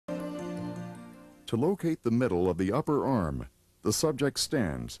To locate the middle of the upper arm, the subject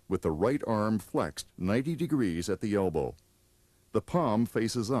stands with the right arm flexed 90 degrees at the elbow. The palm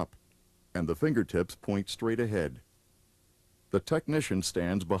faces up, and the fingertips point straight ahead. The technician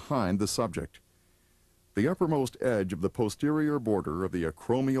stands behind the subject. The uppermost edge of the posterior border of the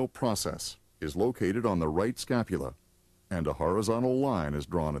acromial process is located on the right scapula, and a horizontal line is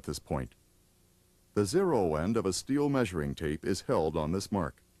drawn at this point. The zero end of a steel measuring tape is held on this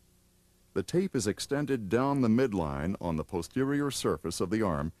mark. The tape is extended down the midline on the posterior surface of the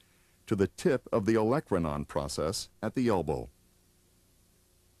arm to the tip of the olecranon process at the elbow.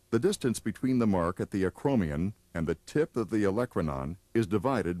 The distance between the mark at the acromion and the tip of the olecranon is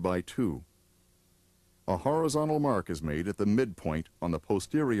divided by 2. A horizontal mark is made at the midpoint on the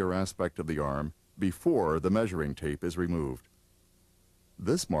posterior aspect of the arm before the measuring tape is removed.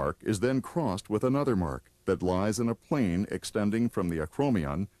 This mark is then crossed with another mark that lies in a plane extending from the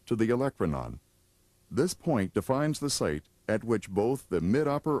acromion to the olecranon. This point defines the site at which both the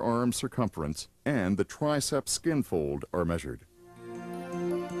mid-upper arm circumference and the tricep skin fold are measured.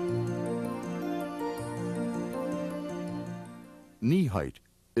 Knee height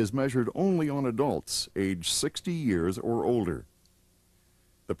is measured only on adults aged 60 years or older.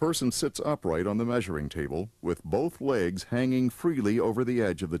 The person sits upright on the measuring table with both legs hanging freely over the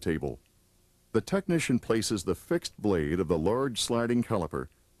edge of the table. The technician places the fixed blade of the large sliding caliper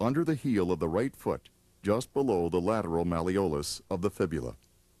under the heel of the right foot, just below the lateral malleolus of the fibula.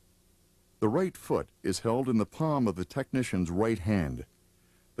 The right foot is held in the palm of the technician's right hand.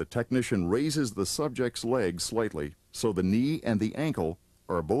 The technician raises the subject's leg slightly so the knee and the ankle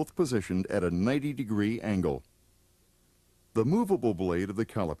are both positioned at a 90-degree angle. The movable blade of the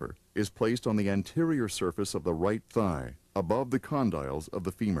caliper is placed on the anterior surface of the right thigh, above the condyles of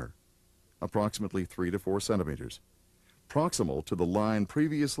the femur, approximately 3 to 4 centimeters, proximal to the line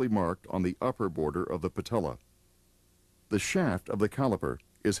previously marked on the upper border of the patella. The shaft of the caliper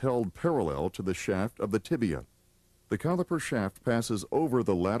is held parallel to the shaft of the tibia. The caliper shaft passes over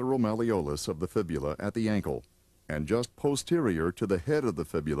the lateral malleolus of the fibula at the ankle and just posterior to the head of the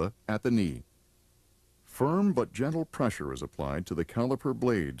fibula at the knee. Firm but gentle pressure is applied to the caliper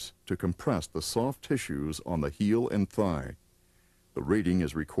blades to compress the soft tissues on the heel and thigh. The reading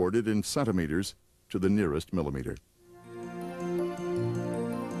is recorded in centimeters to the nearest millimeter.